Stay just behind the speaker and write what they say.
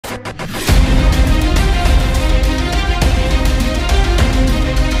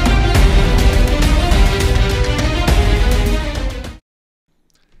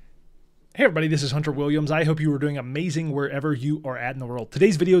Hey everybody, this is Hunter Williams. I hope you are doing amazing wherever you are at in the world.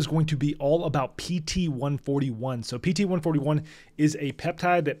 Today's video is going to be all about PT-141. So PT-141 is a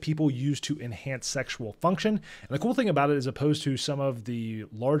peptide that people use to enhance sexual function. And the cool thing about it, as opposed to some of the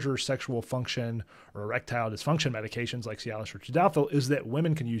larger sexual function or erectile dysfunction medications like Cialis or tadalafil, is that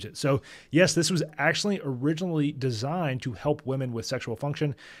women can use it. So yes, this was actually originally designed to help women with sexual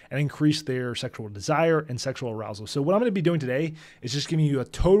function and increase their sexual desire and sexual arousal. So what I'm going to be doing today is just giving you a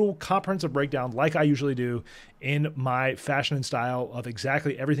total comprehensive breakdown, like I usually do in my fashion and style, of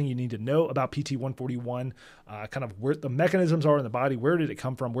exactly everything you need to know about PT-141, kind of where the mechanisms are in the body, where did it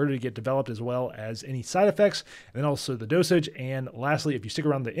come from, where did it get developed, as well as any side effects, and then also the dosage. And lastly, if you stick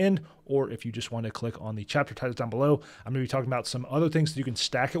around the end, or if you just want to click on the chapter titles down below, I'm going to be talking about some other things that you can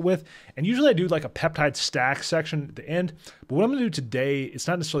stack it with. And usually I do like a peptide stack section at the end, but what I'm going to do today, it's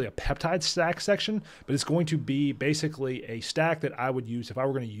not necessarily a peptide stack section, but it's going to be basically a stack that I would use if I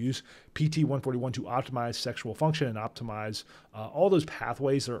were going to use PT-141 to optimize sexual function and optimize all those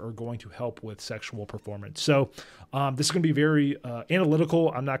pathways that are going to help with sexual performance. So this is going to be very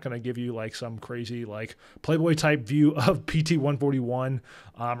analytical. I'm not going to give you like some crazy like Playboy type view of PT-141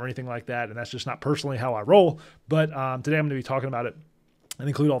 or anything like that. And that's just not personally how I roll. But today I'm going to be talking about it and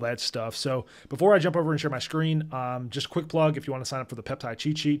include all that stuff. So before I jump over and share my screen, just a quick plug, if you want to sign up for the peptide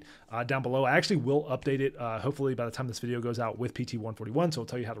cheat sheet down below. I actually will update it hopefully by the time this video goes out with PT-141. So it'll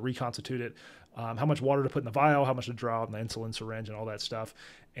tell you how to reconstitute it, how much water to put in the vial, how much to draw out in the insulin syringe, and all that stuff.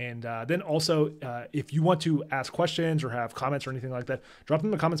 And then also, if you want to ask questions or have comments or anything like that, drop them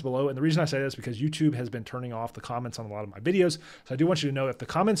in the comments below. And the reason I say this is because YouTube has been turning off the comments on a lot of my videos. So I do want you to know, if the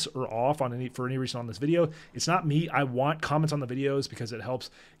comments are off on for any reason on this video, it's not me. I want comments on the videos because it helps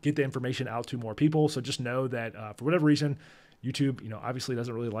get the information out to more people. So just know that for whatever reason, YouTube, obviously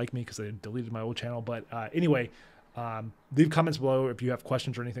doesn't really like me because they deleted my old channel. But anyway, leave comments below if you have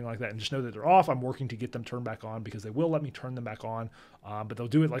questions or anything like that, and just know that they're off. I'm working to get them turned back on because they will let me turn them back on, but they'll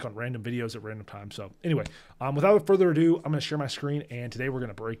do it like on random videos at random times. So anyway, without further ado, I'm going to share my screen, and today we're going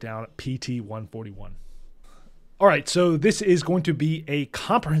to break down PT-141. All right, so this is going to be a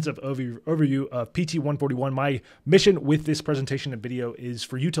comprehensive overview of PT-141. My mission with this presentation and video is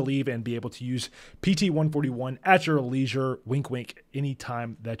for you to leave and be able to use PT-141 at your leisure, wink, wink,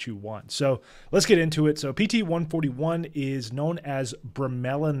 anytime that you want. So let's get into it. So PT-141 is known as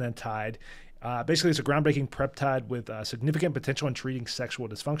bremelanotide. Basically, it's a groundbreaking peptide with significant potential in treating sexual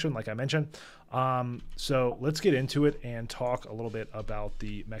dysfunction, like I mentioned. So let's get into it and talk a little bit about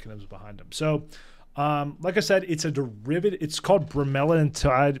the mechanisms behind them. So like I said, it's a derivative. It's called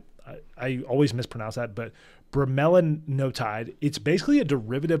bremelanotide. I always mispronounce that, but bremelanotide. It's basically a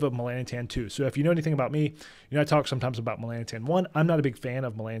derivative of melanotan 2. So if you know anything about me, I talk sometimes about melanotan 1. I'm not a big fan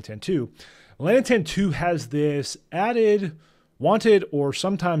of melanotan 2. Melanotan 2 has this added, wanted, or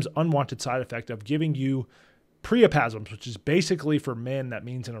sometimes unwanted side effect of giving you priapasms, which is basically, for men, that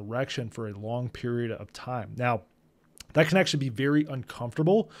means an erection for a long period of time. Now, that can actually be very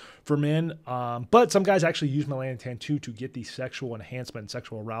uncomfortable for men, but some guys actually use melanotan 2 to get the sexual enhancement and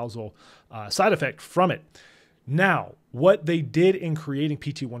sexual arousal side effect from it. Now, what they did in creating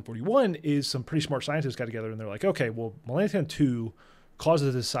PT-141 is some pretty smart scientists got together and they're like, okay, well, melanotan 2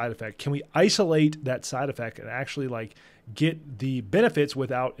 causes this side effect. Can we isolate that side effect and actually like get the benefits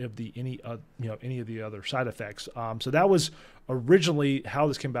without any of the other side effects? So that was originally how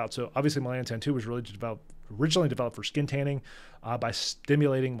this came about. So obviously melanotan 2 was originally developed for skin tanning by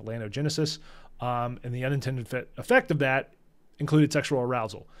stimulating melanogenesis, and the unintended effect of that included sexual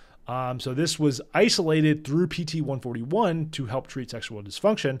arousal. So this was isolated through PT-141 to help treat sexual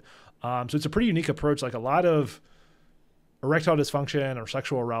dysfunction. So it's a pretty unique approach. Like a lot of erectile dysfunction or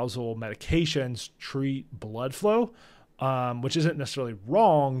sexual arousal medications treat blood flow, which isn't necessarily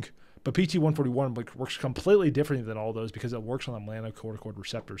wrong, but PT-141 works completely differently than all those because it works on the melanocorticoid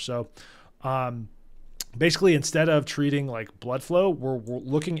receptor. So basically, instead of treating like blood flow, we're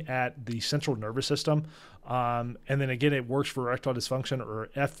looking at the central nervous system. And then again, it works for erectile dysfunction, or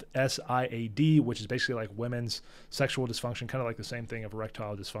FSIAD, which is basically like women's sexual dysfunction, kind of like the same thing of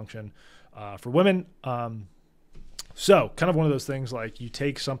erectile dysfunction for women. So kind of one of those things, like you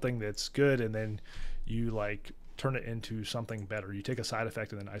take something that's good and then you like turn it into something better. You take a side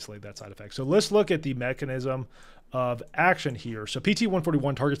effect and then isolate that side effect. So let's look at the mechanism of action here. So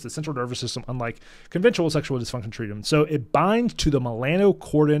PT-141 targets the central nervous system, unlike conventional sexual dysfunction treatment. So it binds to the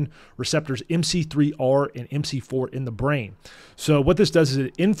melanocortin receptors MC3R and MC4 in the brain. So what this does is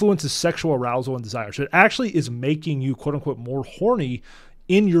it influences sexual arousal and desire. So it actually is making you, quote unquote, more horny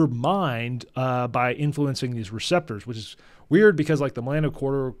in your mind by influencing these receptors, which is weird because like the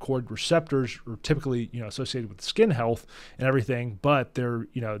melanocorticoid receptors are typically, associated with skin health and everything, but they're,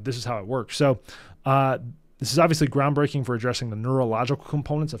 this is how it works. So this is obviously groundbreaking for addressing the neurological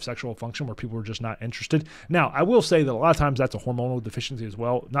components of sexual function where people are just not interested. Now, I will say that a lot of times that's a hormonal deficiency as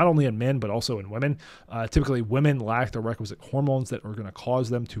well, not only in men, but also in women. Typically, women lack the requisite hormones that are going to cause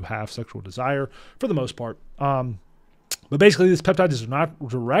them to have sexual desire for the most part. But basically, this peptide does not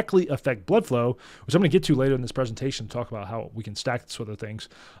directly affect blood flow, which I'm going to get to later in this presentation to talk about how we can stack this with other things,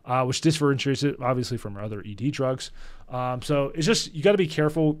 which differentiates it obviously from other ED drugs. So it's just, you got to be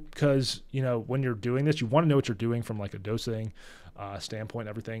careful because, when you're doing this, you want to know what you're doing from like a dosing standpoint and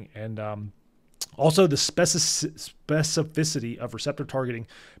everything. And also the specificity of receptor targeting,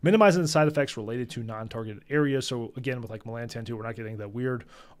 minimizing the side effects related to non-targeted areas. So again, with like melanotan-2, we're not getting the weird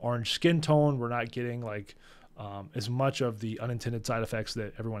orange skin tone. We're not getting like as much of the unintended side effects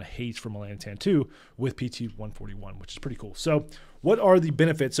that everyone hates from melanotan-2 with PT-141, which is pretty cool. So what are the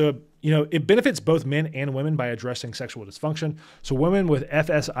benefits? So, it benefits both men and women by addressing sexual dysfunction. So women with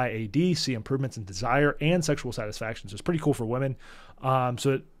FSIAD see improvements in desire and sexual satisfaction. So it's pretty cool for women.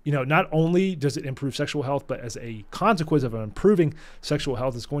 Not only does it improve sexual health, but as a consequence of improving sexual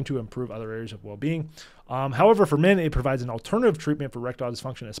health, it's going to improve other areas of well-being. However, for men, it provides an alternative treatment for erectile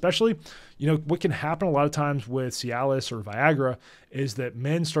dysfunction, especially, what can happen a lot of times with Cialis or Viagra is that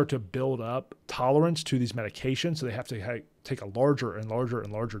men start to build up tolerance to these medications. So they have to take a larger and larger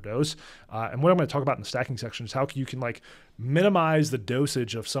and larger dose. And what I'm going to talk about in the stacking section is how you can like minimize the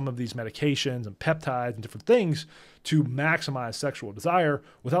dosage of some of these medications and peptides and different things to maximize sexual desire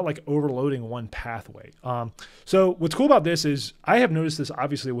without like overloading one pathway. So what's cool about this is I have noticed this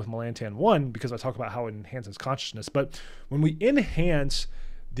obviously with melanotan-1 because I talk about how it enhances consciousness. But when we enhance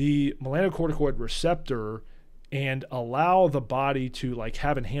the melanocorticoid receptor and allow the body to like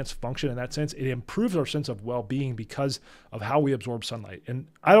have enhanced function in that sense, it improves our sense of well-being because of how we absorb sunlight. And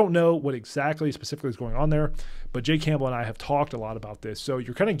I don't know what exactly specifically is going on there, but Jay Campbell and I have talked a lot about this. So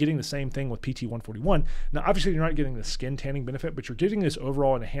you're kind of getting the same thing with PT-141. Now, obviously you're not getting the skin tanning benefit, but you're getting this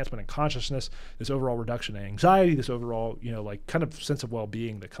overall enhancement in consciousness, this overall reduction in anxiety, this overall, like kind of sense of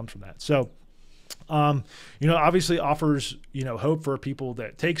well-being that comes from that. So obviously offers, hope for people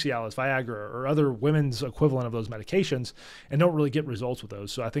that take Cialis, Viagra, or other women's equivalent of those medications and don't really get results with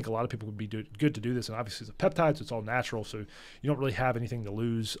those. So I think a lot of people would be good to do this. And obviously it's a peptide, so it's all natural. So you don't really have anything to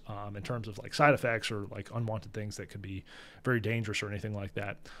lose in terms of like side effects or like unwanted things that could be very dangerous or anything like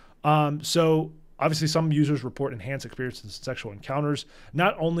that. So obviously some users report enhanced experiences in sexual encounters,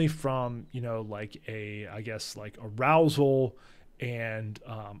 not only from, like like arousal and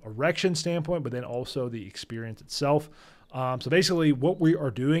erection standpoint, but then also the experience itself. So basically what we are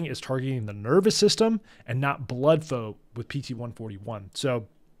doing is targeting the nervous system and not blood flow with PT-141. So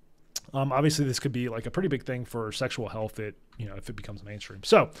obviously this could be like a pretty big thing for sexual health if it becomes mainstream.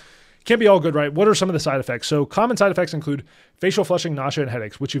 So can't be all good, right? What are some of the side effects? So common side effects include facial flushing, nausea, and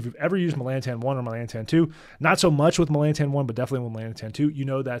headaches, which if you've ever used melanotan-1 or melanotan-2, not so much with melanotan-1, but definitely with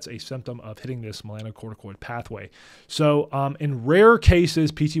melanotan-2, that's a symptom of hitting this melanocorticoid pathway. So in rare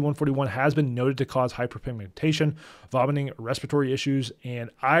cases, PT-141 has been noted to cause hyperpigmentation, vomiting, respiratory issues, and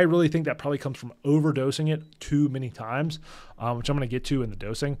I really think that probably comes from overdosing it too many times, which I'm going to get to in the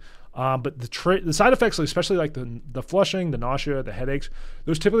dosing. But the side effects, especially like the flushing, the nausea, the headaches,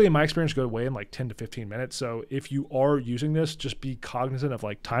 those typically in my experience go away in like 10 to 15 minutes. So if you are using this, just be cognizant of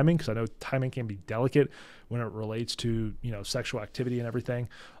like timing, because I know timing can be delicate when it relates to, sexual activity and everything.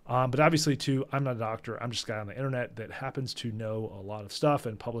 But obviously too, I'm not a doctor. I'm just a guy on the internet that happens to know a lot of stuff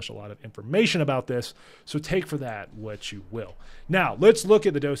and publish a lot of information about this. So take for that what you will. Now let's look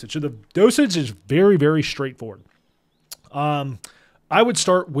at the dosage. So the dosage is very, very straightforward. I would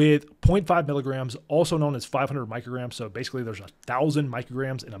start with 0.5 milligrams, also known as 500 micrograms. So basically there's 1,000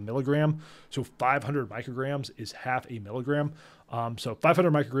 micrograms in a milligram. So 500 micrograms is half a milligram. So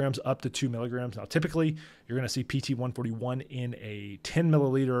 500 micrograms up to 2 milligrams. Now, typically you're going to see PT-141 in a 10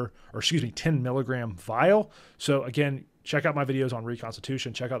 milligram vial. So again, check out my videos on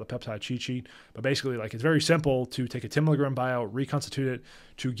reconstitution, check out the peptide cheat sheet. But basically it's very simple to take a 10 milligram vial, reconstitute it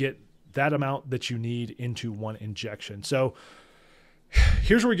to get that amount that you need into one injection. So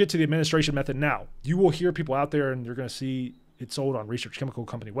here's where we get to the administration method. Now, you will hear people out there and you're going to see it sold on research chemical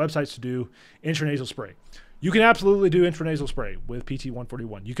company websites to do intranasal spray. You can absolutely do intranasal spray with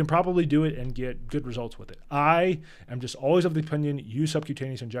PT-141. You can probably do it and get good results with it. I am just always of the opinion, use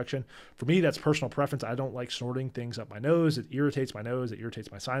subcutaneous injection. For me, that's personal preference. I don't like snorting things up my nose. It irritates my nose. It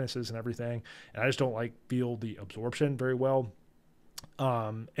irritates my sinuses and everything. And I just don't feel the absorption very well.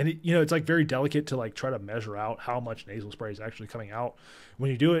 And it's like very delicate to like try to measure out how much nasal spray is actually coming out when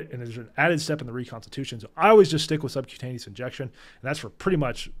you do it. And there's an added step in the reconstitution. So I always just stick with subcutaneous injection, and that's for pretty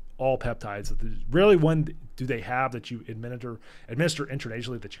much all peptides. Rarely one do they have that you administer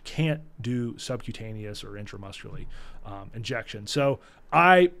intranasally that you can't do subcutaneous or intramuscularly injection. So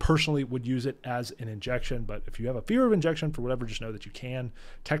I personally would use it as an injection, but if you have a fear of injection for whatever, just know that you can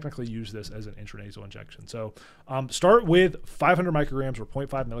technically use this as an intranasal injection. So start with 500 micrograms or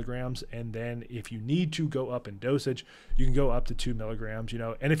 0.5 milligrams, and then if you need to go up in dosage, you can go up to 2 milligrams.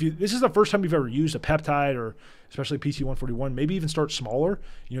 And if this is the first time you've ever used a peptide, or especially PT-141, maybe even start smaller,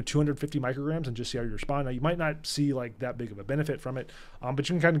 250 micrograms, and just see how you respond. Now, you might not see like that big of a benefit from it, but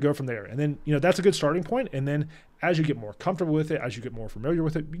you can kind of go from there. And then, that's a good starting point. And then as you get more comfortable with it, as you get more familiar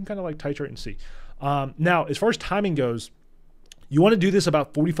with it, you can kind of like titrate and see. Now, as far as timing goes, you want to do this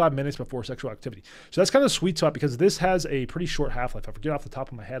about 45 minutes before sexual activity. So that's kind of a sweet spot because this has a pretty short half-life. I forget off the top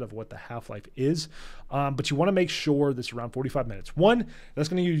of my head of what the half-life is, but you want to make sure that's around 45 minutes. One, that's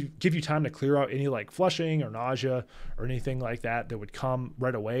going to give you time to clear out any like flushing or nausea or anything like that would come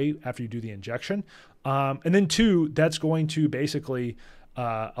right away after you do the injection. And then two, that's going to basically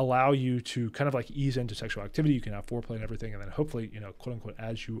allow you to kind of like ease into sexual activity. You can have foreplay and everything, and then hopefully, quote unquote,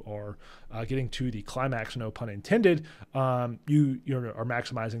 as you are getting to the climax, no pun intended, you are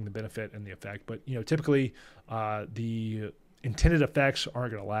maximizing the benefit and the effect. But typically the intended effects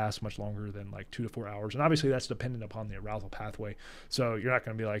aren't going to last much longer than like 2 to 4 hours, and obviously that's dependent upon the arousal pathway. So you're not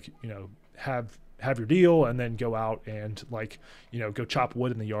going to be like have your deal and then go out and like, go chop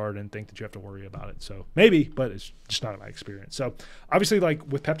wood in the yard and think that you have to worry about it. So maybe, but it's just not my experience. So obviously, like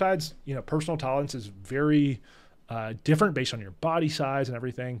with peptides, personal tolerance is very different based on your body size and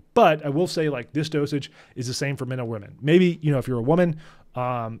everything. But I will say like this dosage is the same for men and women. Maybe, if you're a woman,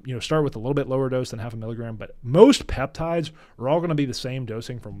 start with a little bit lower dose than 0.5 milligram, but most peptides are all going to be the same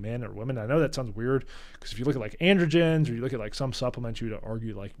dosing for men or women. I know that sounds weird because if you look at like androgens or you look at like some supplements, you'd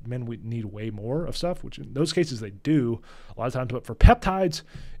argue like men would need way more of stuff, which in those cases they do a lot of times. But for peptides,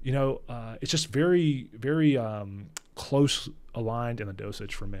 it's just very, very close aligned in the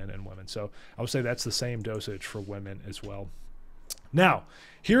dosage for men and women. So I would say that's the same dosage for women as well. Now,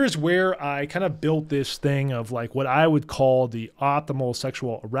 here is where I kind of built this thing of like what I would call the optimal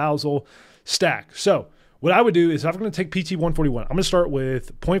sexual arousal stack. So what I would do is if I'm going to take PT-141, I'm going to start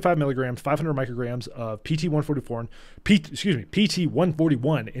with 0.5 milligrams, 500 micrograms of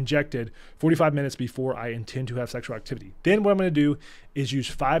PT-141 injected 45 minutes before I intend to have sexual activity. Then what I'm going to do is use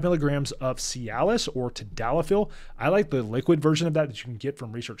 5 milligrams of Cialis or tadalafil. I like the liquid version of that you can get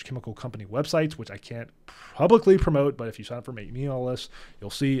from research chemical company websites, which I can't publicly promote, but if you sign up for my email list,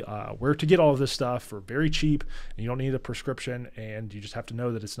 you'll see where to get all of this stuff for very cheap, and you don't need a prescription, and you just have to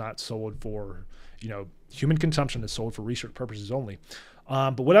know that it's not sold for human consumption, is sold for research purposes only.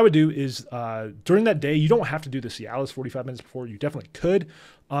 But what I would do is during that day, you don't have to do the Cialis 45 minutes before. You definitely could.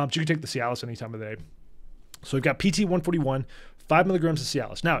 But you can take the Cialis any time of the day. So we've got PT-141, 5 milligrams of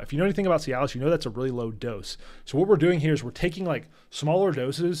Cialis. Now, if you know anything about Cialis, you know that's a really low dose. So what we're doing here is we're taking like smaller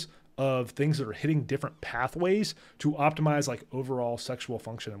doses of things that are hitting different pathways to optimize like overall sexual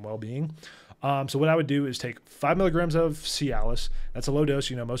function and well-being. So what I would do is take 5 milligrams of Cialis. That's a low dose.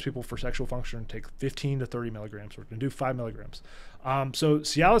 Most people for sexual function take 15 to 30 milligrams. We're going to do 5 milligrams. So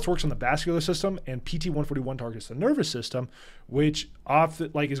Cialis works on the vascular system, and PT-141 targets the nervous system, which is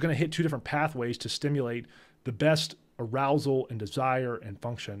going to hit 2 different pathways to stimulate the best arousal and desire and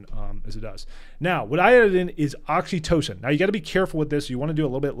function as it does. Now, what I added in is oxytocin. Now, you got to be careful with this. You want to do a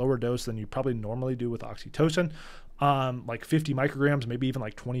little bit lower dose than you probably normally do with oxytocin, like 50 micrograms, maybe even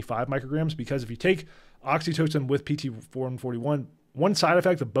like 25 micrograms, because if you take oxytocin with PT-141, one side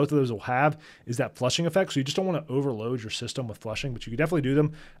effect that both of those will have is that flushing effect. So you just don't want to overload your system with flushing, but you could definitely do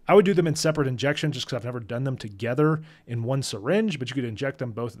them. I would do them in separate injections just because I've never done them together in one syringe, but you could inject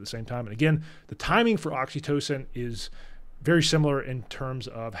them both at the same time. And again, the timing for oxytocin is very similar in terms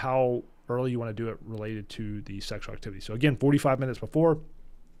of how early you want to do it related to the sexual activity. So again, 45 minutes before.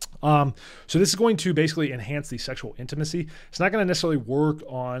 So this is going to basically enhance the sexual intimacy. It's not going to necessarily work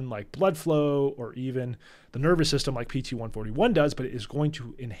on like blood flow or even the nervous system like PT-141 does, but it is going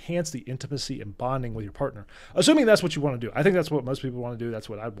to enhance the intimacy and bonding with your partner. Assuming that's what you want to do. I think that's what most people want to do. That's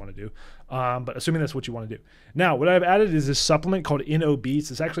what I'd want to do. But assuming that's what you want to do. Now, what I've added is this supplement called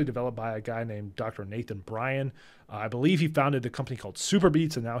Beetz. It's actually developed by a guy named Dr. Nathan Bryan. I believe he founded a company called Super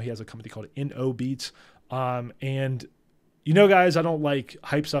Beetz, and now he has a company called Beetz. And guys, I don't like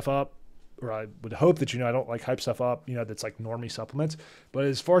hype stuff up, or I would hope that I don't like hype stuff up, that's like normie supplements. But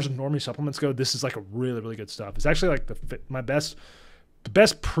as far as normie supplements go, this is like a really, really good stuff. It's actually like the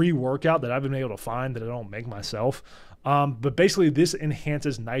best pre-workout that I've been able to find that I don't make myself. But basically this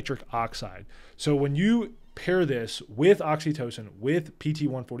enhances nitric oxide. So when you pair this with oxytocin, with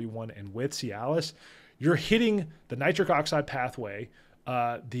PT-141, and with Cialis, you're hitting the nitric oxide pathway,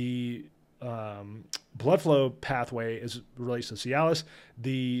 the blood flow pathway is released to Cialis,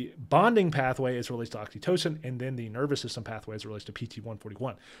 the bonding pathway is released to oxytocin, and then the nervous system pathway is released to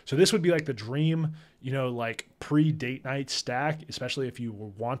PT-141. So this would be like the dream, you know, like pre-date night stack, especially if you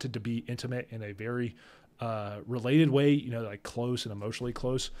wanted to be intimate in a very related way, you know, like close and emotionally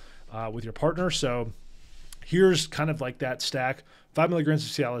close with your partner. So here's kind of like that stack: 5 milligrams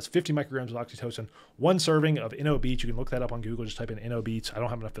of Cialis, 50 micrograms of oxytocin, 1 serving of Beetz. You can look that up on Google. Just type in Beetz. I don't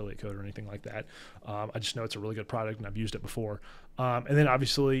have an affiliate code or anything like that. I just know it's a really good product and I've used it before. And then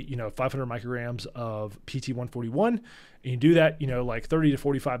obviously, you know, 500 micrograms of PT-141. And you do that, you know, like 30 to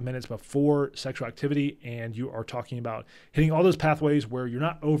 45 minutes before sexual activity. And you are talking about hitting all those pathways where you're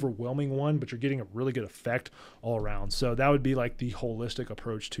not overwhelming one, but you're getting a really good effect all around. So that would be like the holistic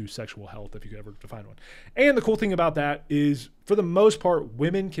approach to sexual health, if you could ever define one. And the cool thing about that is, for the most part,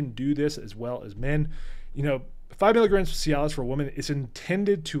 women can do this as well as men. You know, 5 milligrams of Cialis for a woman is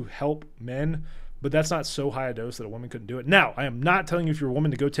intended to help men, but that's not so high a dose that a woman couldn't do it. Now, I am not telling you if you're a woman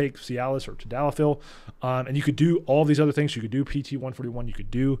to go take Cialis or tadalafil, and you could do all these other things. You could do PT-141, you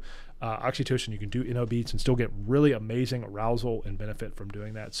could do oxytocin, you can do Beetz, and still get really amazing arousal and benefit from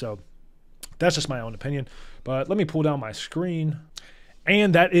doing that. So that's just my own opinion. But let me pull down my screen.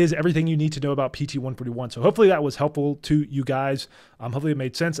 And that is everything you need to know about PT-141. So hopefully that was helpful to you guys. Hopefully it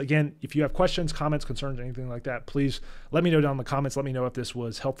made sense. Again, if you have questions, comments, concerns, anything like that, please let me know down in the comments. Let me know if this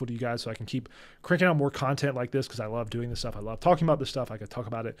was helpful to you guys so I can keep cranking out more content like this, because I love doing this stuff. I love talking about this stuff. I could talk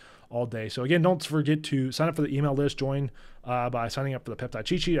about it all day. So again, don't forget to sign up for the email list. Join by signing up for the Peptide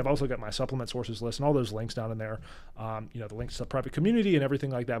cheat sheet. I've also got my supplement sources list and all those links down in there. You know, the links to the private community and everything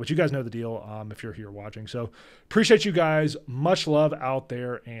like that. But you guys know the deal if you're here watching. So appreciate you guys. Much love out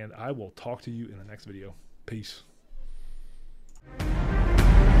there, and I will talk to you in the next video. Peace.